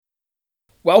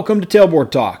Welcome to Tailboard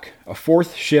Talk, a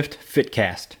fourth shift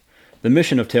fitcast. The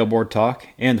mission of Tailboard Talk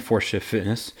and the Fourth Shift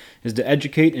Fitness is to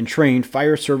educate and train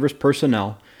fire service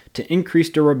personnel to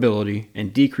increase durability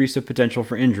and decrease the potential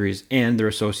for injuries and their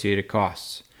associated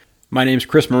costs. My name is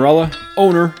Chris Morella,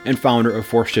 owner and founder of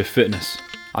Fourth Shift Fitness.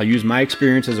 I'll use my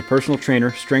experience as a personal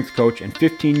trainer, strength coach, and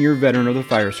 15-year veteran of the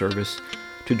fire service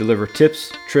to deliver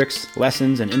tips, tricks,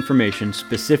 lessons, and information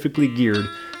specifically geared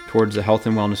towards the health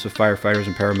and wellness of firefighters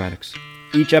and paramedics.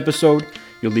 Each episode,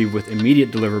 you'll leave with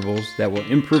immediate deliverables that will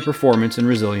improve performance and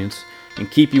resilience and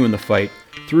keep you in the fight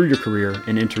through your career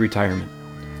and into retirement.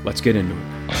 Let's get into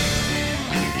it.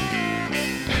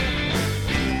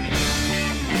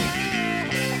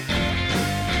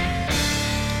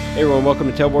 Hey everyone, welcome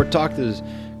to Tailboard Talk. This is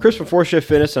Chris from Fourth Shift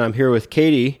Fitness, and I'm here with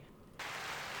Katie.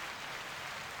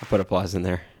 I'll put applause in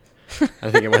there.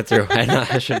 I think it went through.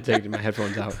 I should have taken my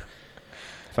headphones out.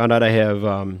 Found out I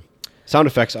have sound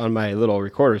effects on my little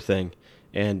recorder thing,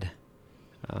 and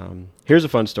here's a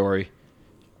fun story.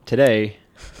 Today,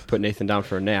 I put Nathan down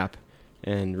for a nap,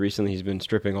 and recently he's been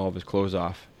stripping all of his clothes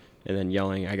off and then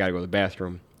yelling, "I gotta go to the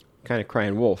bathroom," kind of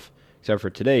crying wolf. Except for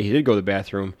today, he did go to the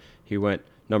bathroom. He went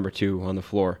number 2 on the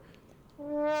floor.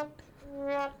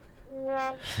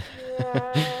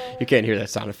 You can't hear that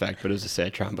sound effect, but it was a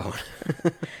sad trombone.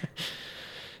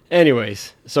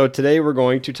 Anyways, so today we're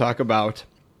going to talk about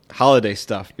holiday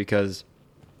stuff because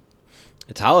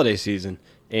it's holiday season,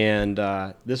 and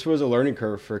this was a learning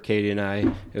curve for Katie and I.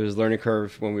 It was a learning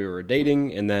curve when we were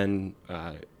dating, and then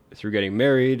through getting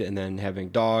married, and then having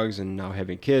dogs, and now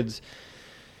having kids.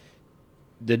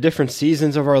 The different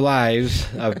seasons of our lives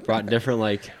have brought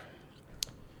different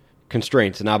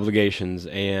constraints and obligations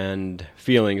and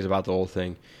feelings about the whole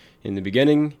thing. In the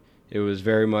beginning, it was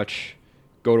very much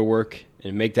go to work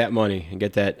and make that money and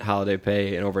get that holiday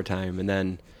pay and overtime, and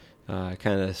then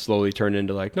kind of slowly turned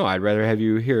into no, I'd rather have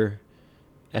you here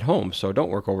at home, so don't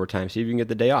work overtime, see if you can get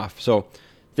the day off. So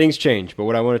things change, but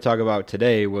what I want to talk about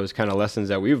today was kind of lessons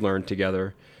that we've learned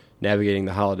together navigating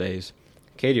the holidays.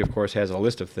 Katie, of course, has a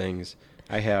list of things.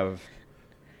 I have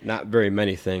not very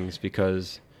many things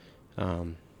because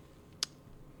my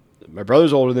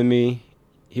brother's older than me.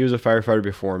 He was a firefighter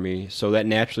before me, so that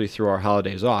naturally threw our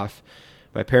holidays off.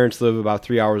 My parents live about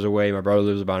 3 hours away. My brother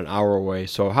lives about an hour away,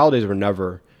 so holidays were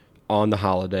never on the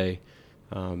holiday.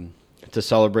 To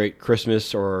celebrate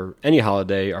Christmas or any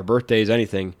holiday, our birthdays,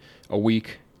 anything, a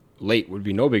week late would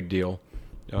be no big deal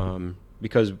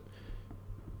because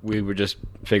we would just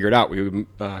figure it out. We would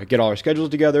get all our schedules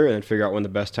together and figure out when the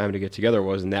best time to get together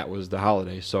was, and that was the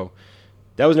holiday. So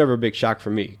that was never a big shock for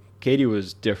me. Katie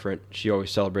was different. She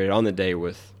always celebrated on the day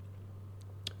with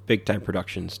big-time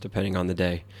productions, depending on the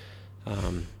day.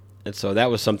 And so that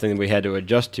was something that we had to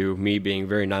adjust to, me being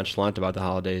very nonchalant about the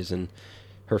holidays and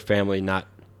her family not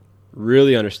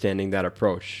really understanding that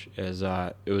approach, as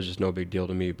it was just no big deal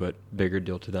to me, but bigger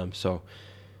deal to them. So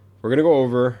we're going to go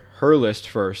over her list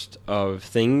first of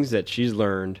things that she's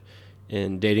learned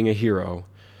in dating a hero.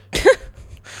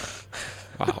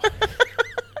 Wow.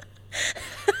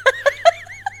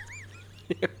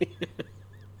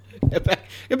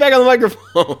 Get back on the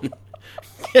microphone.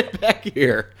 Get back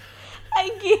here. I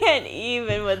can't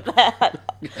even with that.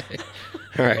 Okay.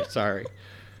 All right, sorry.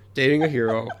 Dating a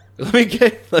hero. Let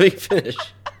me finish.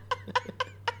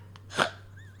 I'm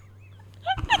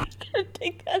gonna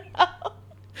take that out.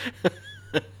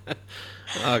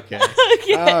 Okay.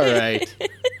 All right.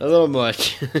 A little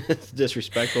much. It's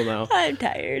disrespectful now. I'm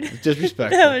tired. It's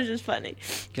disrespectful. That was just funny.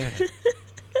 Okay.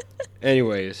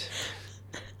 Anyways,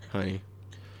 honey.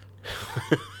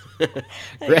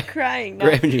 I'm crying now.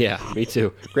 Yeah, me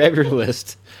too. Grab your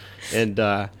list and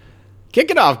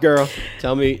kick it off, girl.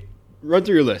 Tell me, run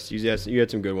through your list. You had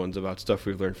some good ones about stuff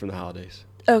we've learned from the holidays.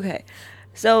 Okay.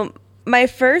 So my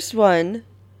first one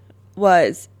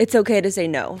was, it's okay to say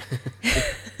no.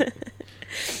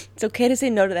 It's okay to say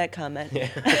no to that comment. Yeah.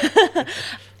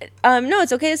 No,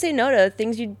 it's okay to say no to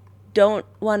things you don't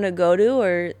want to go to,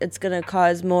 or it's going to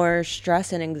cause more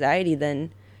stress and anxiety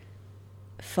than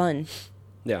fun.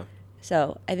 Yeah.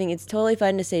 So I think it's totally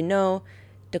fine to say no,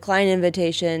 decline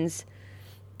invitations,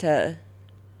 to,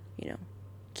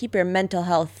 keep your mental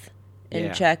health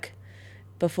in check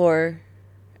before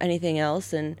anything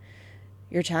else, and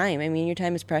your time. I mean, your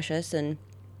time is precious, and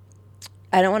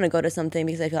I don't want to go to something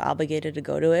because I feel obligated to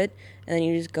go to it, and then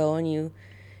you just go and you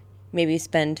maybe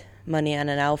spend money on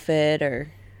an outfit,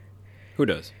 or... Who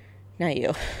does? Not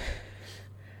you.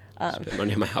 Spend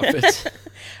money on my outfits.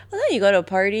 Well, then you go to a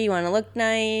party, you want to look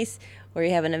nice, or you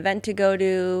have an event to go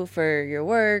to for your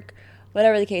work,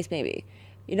 whatever the case may be.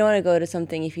 You don't want to go to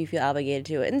something if you feel obligated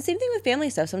to it. And same thing with family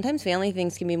stuff. Sometimes family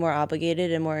things can be more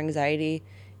obligated and more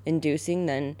anxiety-inducing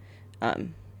than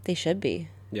they should be.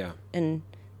 Yeah. And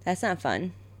that's not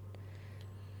fun.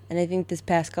 And I think this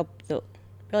past couple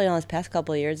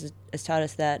of years has taught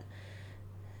us that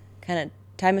kind of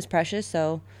time is precious,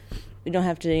 so we don't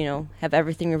have to, have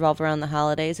everything revolve around the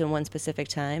holidays in one specific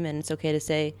time, and it's okay to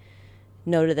say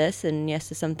no to this and yes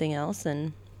to something else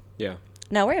and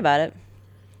not worry about it.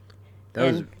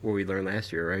 That was what we learned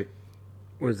last year, right?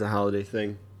 Was the holiday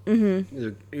thing.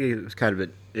 Mm-hmm. It was kind of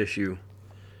an issue.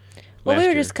 Well, we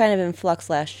were just kind of in flux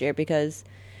last year because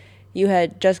you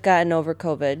had just gotten over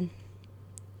COVID.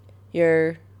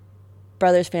 Your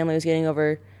brother's family was getting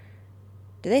over.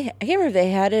 I can't remember if they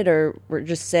had it or were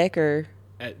just sick or.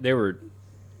 They were.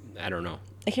 I don't know.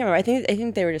 I can't remember. I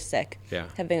think they were just sick. Yeah.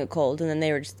 Having a cold, and then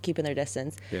they were just keeping their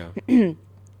distance. Yeah.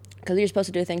 Because we were supposed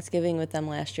to do Thanksgiving with them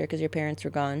last year because your parents were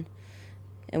gone,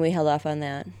 and we held off on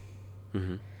that.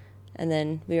 Mm-hmm. And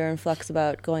then we were in flux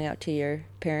about going out to your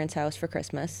parents' house for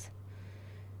Christmas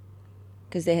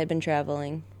because they had been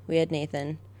traveling. We had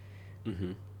Nathan.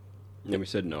 Mm-hmm. And then we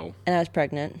said no. And I was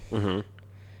pregnant mm-hmm.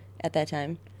 at that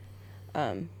time.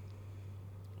 But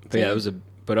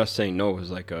but us saying no was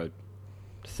like a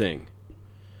thing.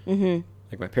 Mm-hmm.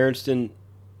 Like my parents didn't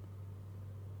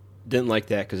like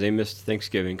that because they missed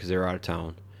Thanksgiving because they were out of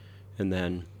town, and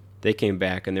then they came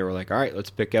back and they were like, "All right,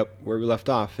 let's pick up where we left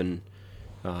off." And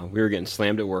we were getting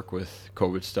slammed at work with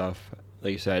COVID stuff.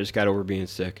 Like you said, I just got over being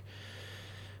sick.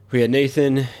 We had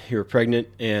Nathan. You were pregnant,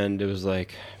 and it was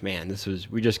like, man,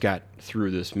 we just got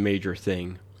through this major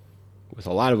thing with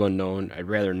a lot of unknown. I'd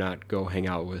rather not go hang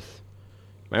out with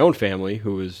my own family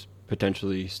who was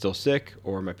potentially still sick,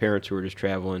 or my parents who were just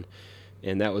traveling,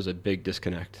 and that was a big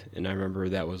disconnect. And I remember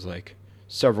that was like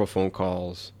several phone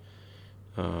calls.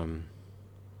 We didn't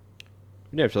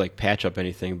have to like patch up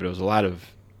anything, but it was a lot of.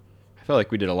 I felt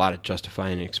like we did a lot of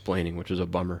justifying and explaining, which was a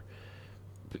bummer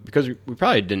because we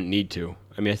probably didn't need to.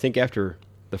 I mean, I think after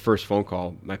the first phone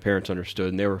call, my parents understood,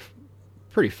 and they were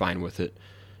pretty fine with it.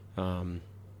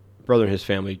 Brother and his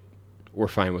family were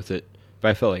fine with it, but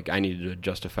I felt like I needed to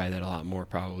justify that a lot more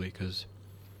probably because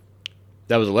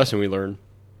that was a lesson we learned.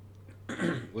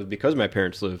 Was because my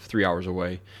parents live 3 hours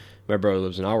away, my brother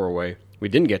lives an hour away, we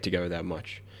didn't get together that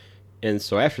much. And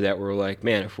so after that, we were like,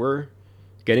 man, if we're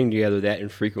getting together that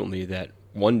infrequently, that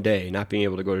one day, not being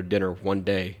able to go to dinner one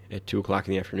day at 2 o'clock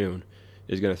in the afternoon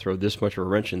is going to throw this much of a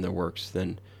wrench in the works,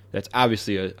 then that's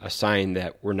obviously a sign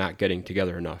that we're not getting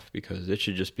together enough, because it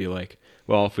should just be like,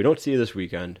 well, if we don't see you this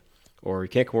weekend or we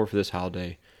can't come over for this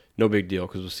holiday, no big deal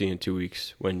because we'll see you in 2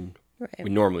 weeks when we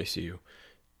normally see you.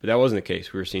 But that wasn't the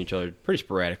case. We were seeing each other pretty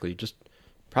sporadically, just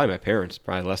probably my parents,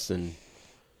 probably less than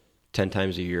 10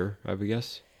 times a year, I would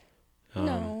guess.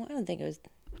 No, I don't think it was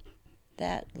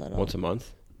that little. Once a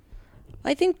month?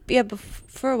 I think,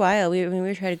 for a while,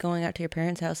 we tried going out to your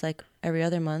parents' house like every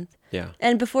other month. Yeah.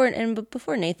 And before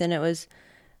Nathan, it was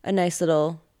a nice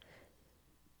little,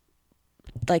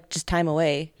 like, just time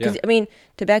away. Yeah. I mean,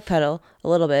 to backpedal a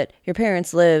little bit, your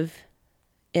parents live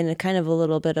in a kind of a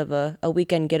little bit of a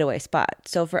weekend getaway spot.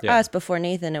 So for us, before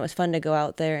Nathan, it was fun to go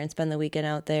out there and spend the weekend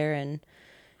out there and,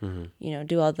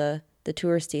 do all the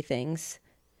touristy things.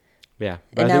 Yeah.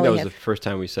 But I think that was the first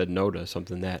time we said no to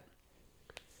something that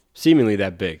seemingly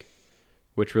that big,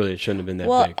 which really it shouldn't have been that big.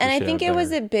 Well, and I think it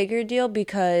was a bigger deal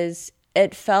because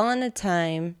it fell in a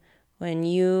time when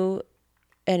you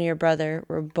and your brother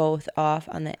were both off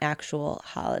on the actual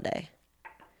holiday.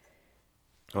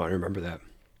 Oh, I remember that.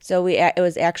 So it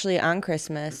was actually on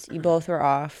Christmas. You both were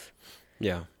off.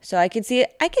 Yeah. So I could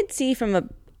see from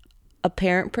a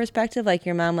parent perspective, like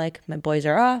your mom, like, my boys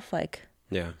are off, like,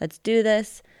 let's do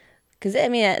this. Because, I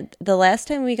mean, the last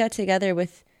time we got together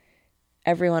with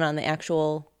everyone on the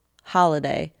actual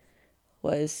holiday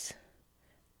was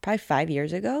probably 5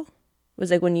 years ago. It was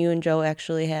like when you and Joe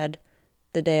actually had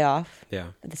the day off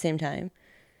at the same time.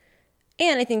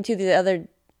 And I think, too, the other,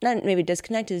 not maybe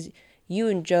disconnect, is you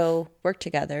and Joe work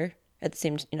together at the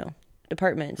same,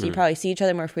 department. So you probably see each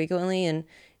other more frequently and,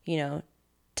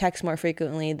 text more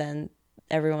frequently than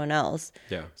everyone else.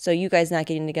 Yeah. So you guys not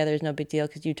getting together is no big deal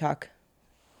because you talk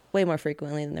way more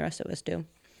frequently than the rest of us do.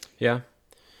 Yeah.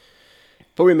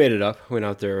 But we made it up. Went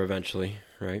out there eventually,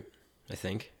 right? I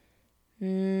think.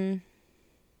 I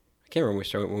can't remember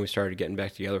when we started getting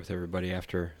back together with everybody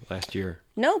after last year.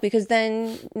 No, because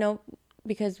then,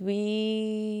 because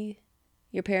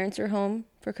your parents were home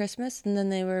for Christmas, and then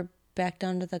they were back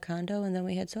down to the condo, and then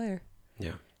we had Sawyer.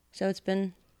 Yeah. So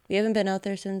we haven't been out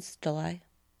there since July.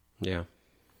 Yeah.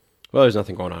 Well, there's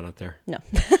nothing going on out there. No.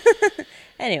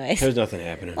 Anyways. There's nothing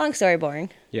happening. Long story, boring.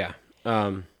 Yeah.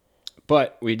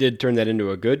 But we did turn that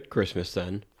into a good Christmas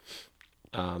then.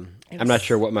 I'm not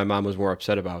sure what my mom was more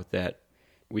upset about, that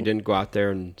we didn't go out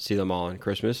there and see them all on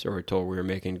Christmas, or we told we were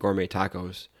making gourmet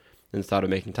tacos, and the thought of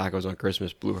making tacos on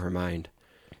Christmas blew her mind.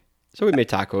 So we made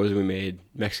tacos, we made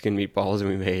Mexican meatballs, and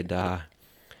we made... I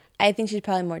think she's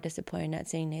probably more disappointed not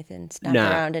seeing Nathan stomp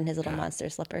around in his little monster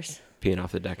slippers. Peeing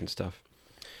off the deck and stuff.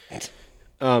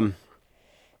 All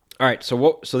right,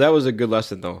 so that was a good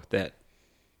lesson, though, that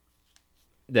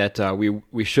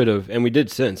we should have, and we did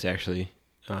since, actually.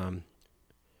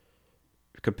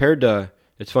 Compared to,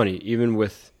 it's funny, even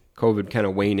with COVID kind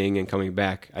of waning and coming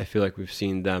back, I feel like we've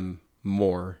seen them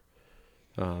more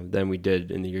than we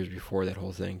did in the years before that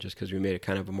whole thing, just because we made it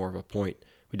kind of more of a point.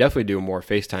 We definitely do more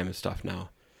FaceTime and stuff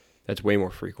now. That's way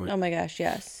more frequent. Oh my gosh,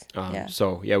 yes.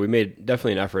 So yeah, we made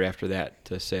definitely an effort after that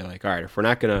to say, like, all right, if we're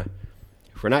not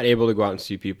able to go out and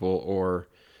see people or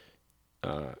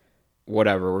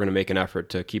whatever, we're gonna make an effort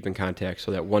to keep in contact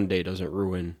so that one day doesn't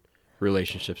ruin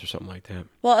relationships or something like that.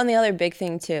 Well, and the other big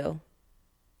thing too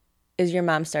is your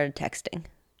mom started texting.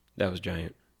 That was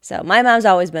giant. So my mom's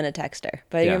always been a texter,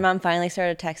 but your mom finally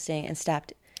started texting and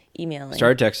stopped emailing.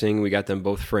 Started texting. We got them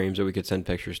both frames that we could send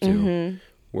pictures to. Mm-hmm.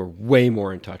 We're way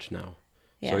more in touch now.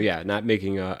 Yeah. So yeah, not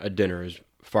making a dinner is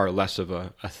far less of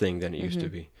a thing than it used to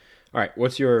be. All right,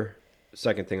 what's your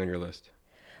second thing on your list?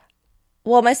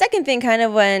 Well, my second thing kind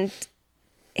of went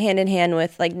hand in hand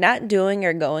with, like, not doing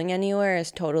or going anywhere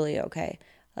is totally okay.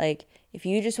 Like, if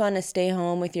you just want to stay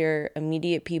home with your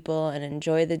immediate people and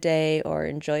enjoy the day or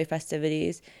enjoy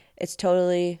festivities, it's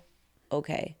totally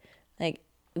okay. Like,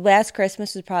 last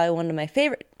Christmas was probably one of my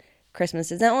favorite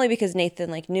Christmases, not only because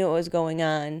Nathan, like, knew what was going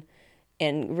on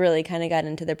and really kind of got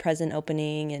into the present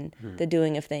opening and the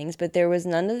doing of things, but there was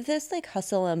none of this, like,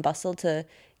 hustle and bustle to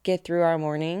get through our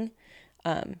morning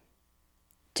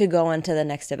to go on to the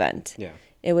next event. Yeah.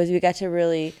 It was, we got to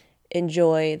really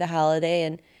enjoy the holiday.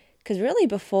 And because really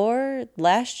before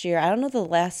last year, I don't know the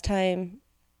last time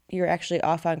you were actually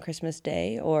off on Christmas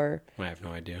Day or I have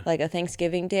no idea. Like a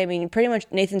Thanksgiving Day. I mean, pretty much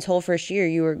Nathan's whole first year,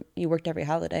 you worked every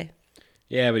holiday.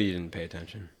 Yeah, but he didn't pay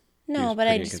attention. No, but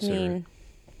I just mean...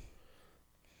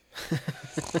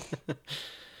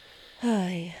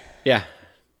 Yeah.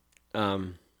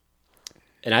 And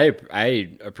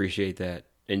I appreciate that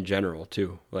in general,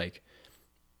 too. Like,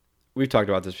 we've talked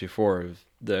about this before.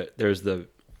 There's the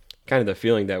kind of the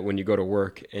feeling that when you go to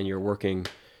work and you're working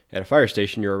at a fire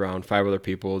station, you're around 5 other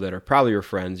people that are probably your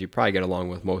friends. You probably get along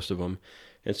with most of them.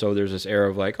 And so there's this air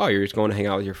of like, oh, you're just going to hang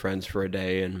out with your friends for a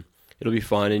day and it'll be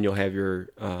fun and you'll have your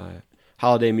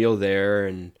holiday meal there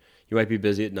and you might be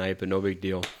busy at night, but no big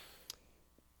deal.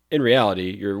 In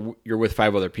reality, you're with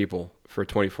 5 other people for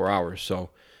 24 hours. So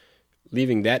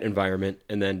leaving that environment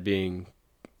and then being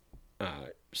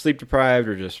sleep deprived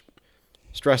or just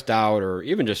stressed out or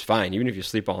even just fine, even if you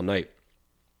sleep all night,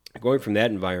 going from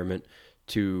that environment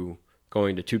to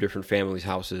going to 2 different families'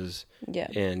 houses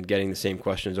and getting the same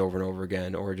questions over and over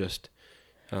again, or just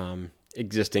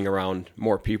existing around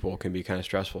more people can be kind of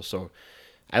stressful. So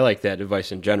I like that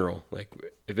advice in general. Like,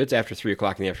 if it's after 3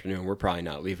 o'clock in the afternoon, we're probably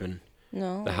not leaving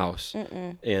the house.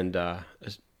 Mm-mm. And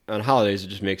on holidays, it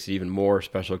just makes it even more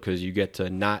special because you get to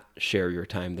not share your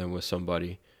time then with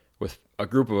somebody, with a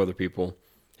group of other people.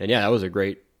 And yeah, that was a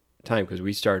great time because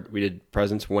we did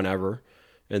presents whenever,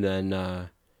 and then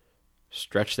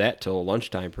stretched that till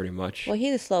lunchtime pretty much. Well,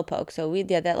 he's a slowpoke, so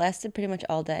that lasted pretty much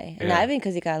all day. And not even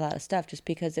because he got a lot of stuff, just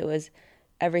because it was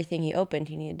everything he opened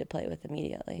he needed to play with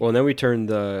immediately. Well, and then we turned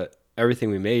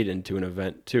everything we made into an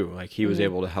event too. Like, he was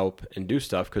able to help and do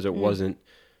stuff because it wasn't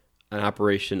an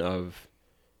operation of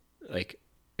like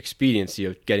expediency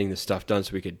of getting the stuff done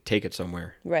so we could take it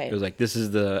somewhere. Right. It was like, this is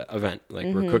the event. Like,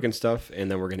 we're cooking stuff and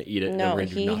then we're going to eat it. No, and then we're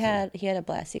gonna do he had a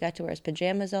blast. He got to wear his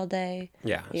pajamas all day.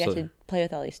 Yeah. He got to play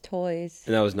with all these toys.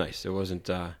 And that was nice. It wasn't,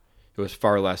 it was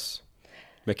far less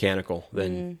mechanical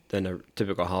than a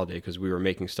typical holiday because we were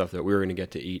making stuff that we were going to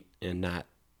get to eat and not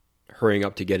hurrying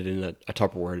up to get it in a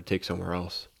Tupperware to take somewhere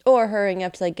else. Or hurrying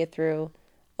up to, like, get through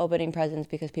opening presents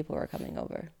because people were coming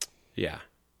over. Yeah.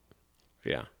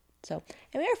 Yeah. So,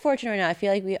 and we are fortunate right now. I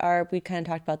feel like we kind of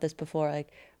talked about this before.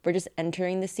 Like, we're just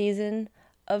entering the season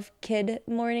of kid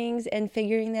mornings and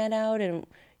figuring that out. And,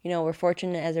 we're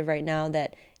fortunate as of right now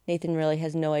that Nathan really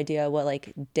has no idea what,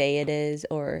 like, day it is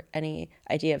or any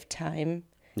idea of time,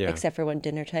 except for when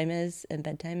dinner time is and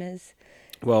bedtime is.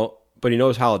 Well, but he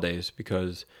knows holidays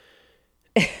because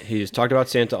he's talked about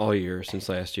Santa all year since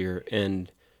last year.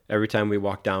 And every time we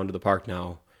walk down to the park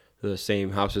now, the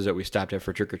same houses that we stopped at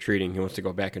for trick-or-treating, he wants to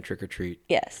go back and trick-or-treat.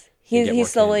 Yes. He's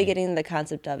slowly getting the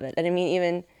concept of it. And I mean,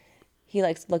 even he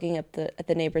likes looking at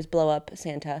the neighbors blow up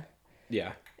Santa.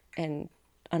 Yeah. And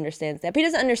understands that. But he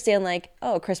doesn't understand, like,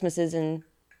 oh, Christmas is in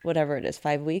whatever it is,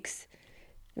 5 weeks.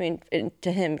 I mean,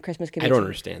 to him, Christmas could be... I don't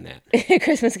understand that.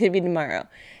 Christmas could be tomorrow.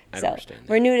 I So don't understand that.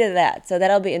 we're new to that. So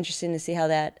that'll be interesting to see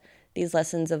how these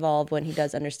lessons evolve when he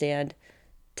does understand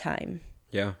time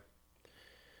Yeah.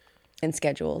 and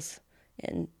schedules.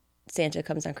 And Santa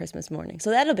comes on Christmas morning. So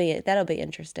that'll be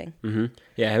interesting. Mm-hmm.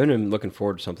 Yeah, having him looking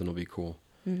forward to something will be cool.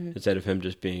 Mm-hmm. Instead of him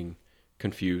just being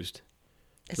confused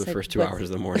for the like, first 2 hours of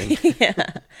the morning. Yeah.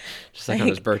 Just like on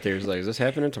his birthday, he was like, is this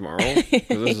happening tomorrow? 'Cause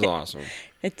this is awesome.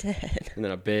 It did. And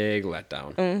then a big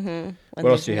letdown. Mm-hmm.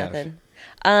 What else do you have?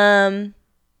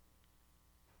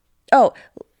 Oh,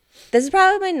 this is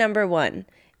probably my number one,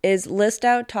 is list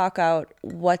out, talk out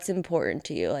what's important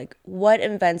to you. Like, what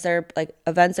events are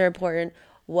important,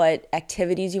 what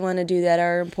activities you want to do that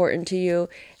are important to you.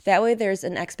 That way there's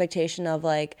an expectation of,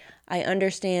 like, I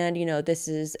understand, this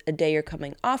is a day you're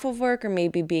coming off of work or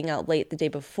maybe being out late the day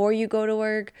before you go to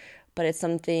work, but it's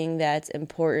something that's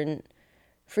important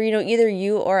for, either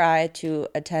you or I to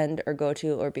attend or go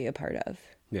to or be a part of.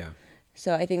 Yeah.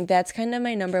 So I think that's kind of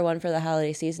my number one for the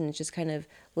holiday season. It's just kind of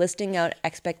listing out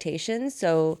expectations.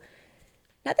 So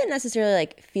not that necessarily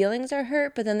like feelings are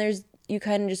hurt, but then you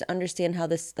kind of just understand how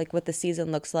this, like what the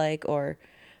season looks like, or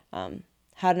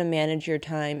how to manage your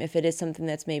time. If it is something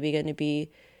that's maybe going to be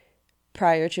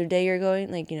prior to the day you're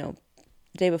going, like, the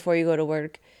day before you go to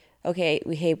work. Okay,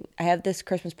 I have this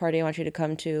Christmas party I want you to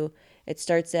come to. It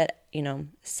starts at,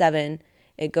 7.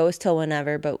 It goes till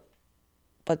whenever, but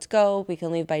let's go. We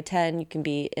can leave by 10. You can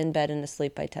be in bed and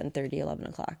asleep by 10:30, 11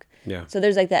 o'clock. Yeah. So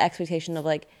there's like that expectation of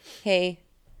like, hey,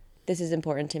 this is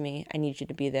important to me. I need you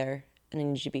to be there, and I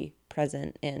need you to be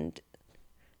present and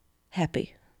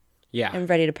happy. Yeah. And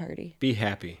ready to party. Be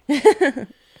happy.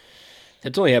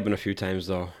 It's only happened a few times,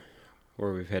 though,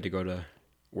 where we've had to go to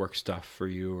work stuff for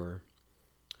you, or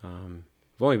I've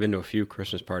only been to a few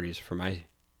Christmas parties for my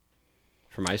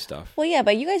stuff. Well, yeah,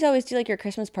 but you guys always do like your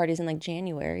Christmas parties in like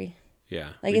January. Yeah.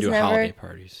 Like, we it's do never holiday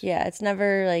parties. Yeah, it's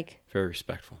never like... Very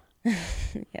respectful.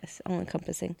 Yes, all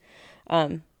encompassing.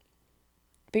 But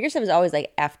your stuff is always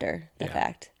like after the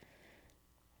fact.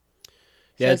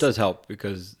 Yeah, So it does help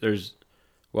because it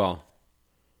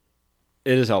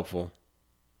is helpful.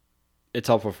 It's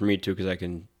helpful for me too because I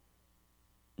can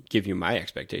give you my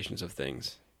expectations of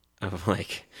things. Of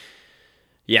like,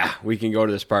 yeah, we can go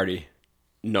to this party.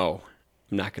 No,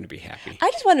 I'm not going to be happy.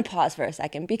 I just want to pause for a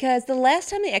second because the last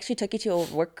time they actually took you to a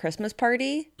work Christmas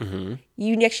party,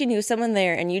 you actually knew someone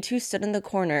there and you two stood in the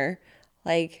corner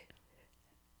like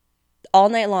all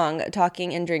night long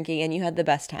talking and drinking, and you had the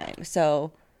best time.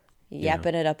 So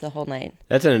yapping it up the whole night.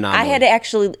 That's an anomaly. I had to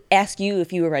actually ask you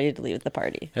if you were ready to leave the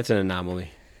party. That's an anomaly.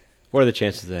 What are the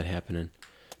chances of that happening?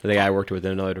 The guy I worked with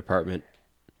in another department.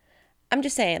 I'm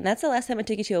just saying, that's the last time I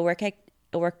took you to a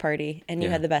work party, and you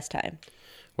had the best time.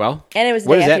 Well, and it was the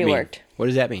what day does after that you mean? worked. What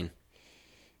does that mean?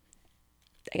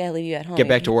 I gotta leave you at home. Get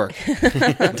back to work.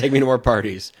 Take me to more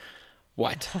parties.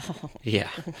 What? Yeah.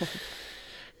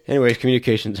 Anyways,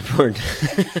 communication's important.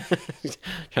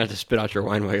 Trying to spit out your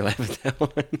wine while you laugh at that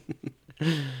one.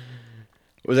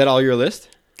 Was that all your list?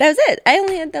 That was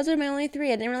it. Those are my only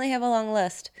 3. I didn't really have a long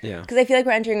list. Yeah. Because I feel like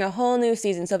we're entering a whole new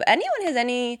season. So if anyone has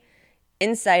any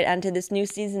insight onto this new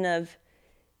season of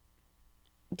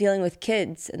dealing with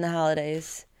kids in the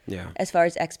holidays, as far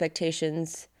as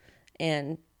expectations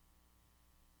and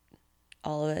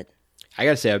all of it. I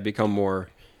gotta say, I've become more.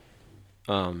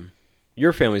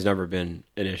 Your family's never been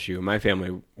an issue. My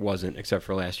family wasn't, except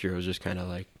for last year. It was just kind of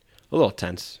like a little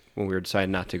tense when we were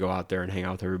deciding not to go out there and hang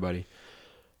out with everybody.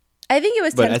 I think it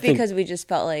was tense because we just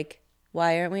felt like,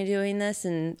 why aren't we doing this?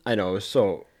 And I know it's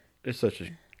such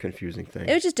a confusing thing.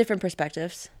 It was just different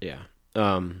perspectives. Yeah.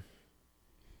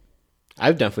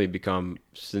 I've definitely become,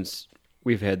 since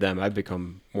we've had them, I've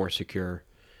become more secure.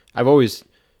 I've always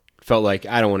felt like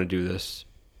I don't want to do this,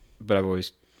 but I've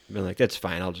always been like, that's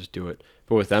fine, I'll just do it.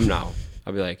 But with them now,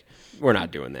 I'll be like, we're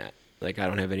not doing that. Like, I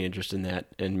don't have any interest in that,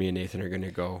 and me and Nathan are going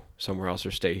to go somewhere else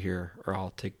or stay here, or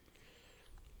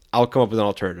I'll come up with an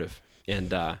alternative.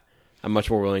 And I'm much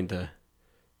more willing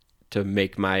to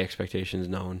make my expectations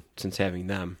known since having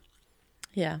them.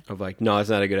 Yeah. Of like, no, that's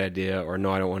not a good idea, or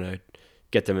no, I don't want to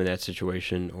get them in that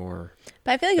situation, or...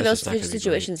 But I feel like those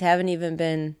situations haven't even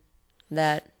been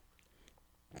that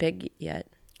big yet.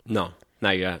 No,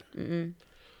 not yet. Mm-mm.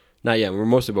 Not yet. We're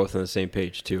mostly both on the same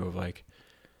page, too, of like,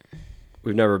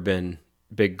 we've never been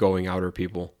big going outer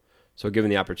people. So given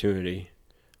the opportunity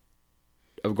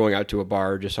of going out to a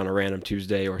bar just on a random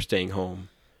Tuesday or staying home.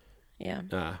 Yeah.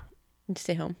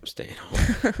 Stay home. Staying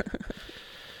home.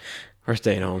 Or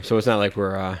staying home. So it's not like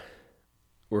we're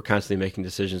constantly making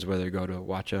decisions whether to go to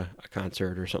watch a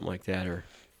concert or something like that, or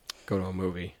go to a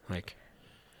movie. Like,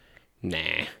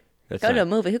 nah. Go to a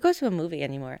movie. Who goes to a movie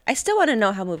anymore? I still want to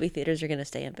know how movie theaters are going to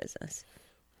stay in business.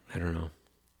 I don't know.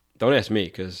 Don't ask me,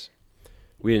 because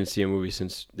we didn't see a movie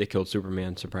since they killed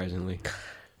Superman, surprisingly.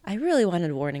 I really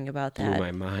wanted warning about that. Blew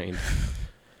my mind.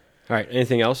 All right,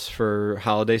 anything else for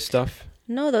holiday stuff?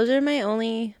 No, those are my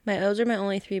only 3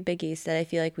 biggies that I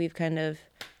feel like we've kind of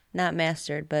not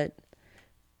mastered, but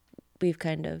we've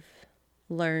kind of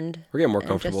learned. We're getting more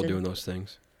comfortable doing those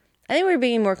things. I think we're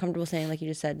being more comfortable saying, like you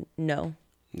just said, no.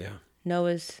 Yeah. No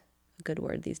is a good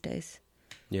word these days.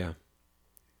 Yeah.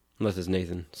 Unless it's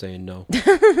Nathan saying no.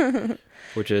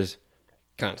 Which is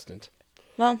constant.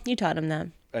 Well, you taught him that.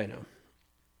 I know.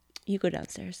 You go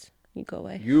downstairs. You go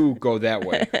away. You go that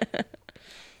way.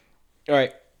 All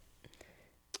right.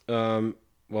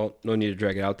 Well, no need to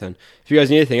drag it out then. If you guys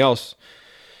need anything else,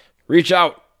 reach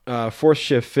out.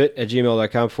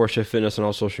 fourthshiftfit@gmail.com. Fourth Shift Fitness on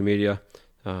all social media.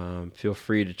 Feel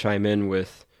free to chime in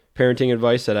with parenting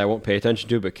advice that I won't pay attention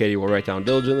to, but Katie will write down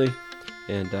diligently.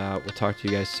 And we'll talk to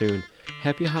you guys soon.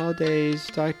 Happy holidays.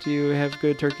 Talk to you. Have a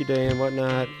good turkey day and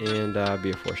whatnot. And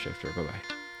be a fourth shifter.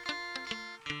 Bye-bye.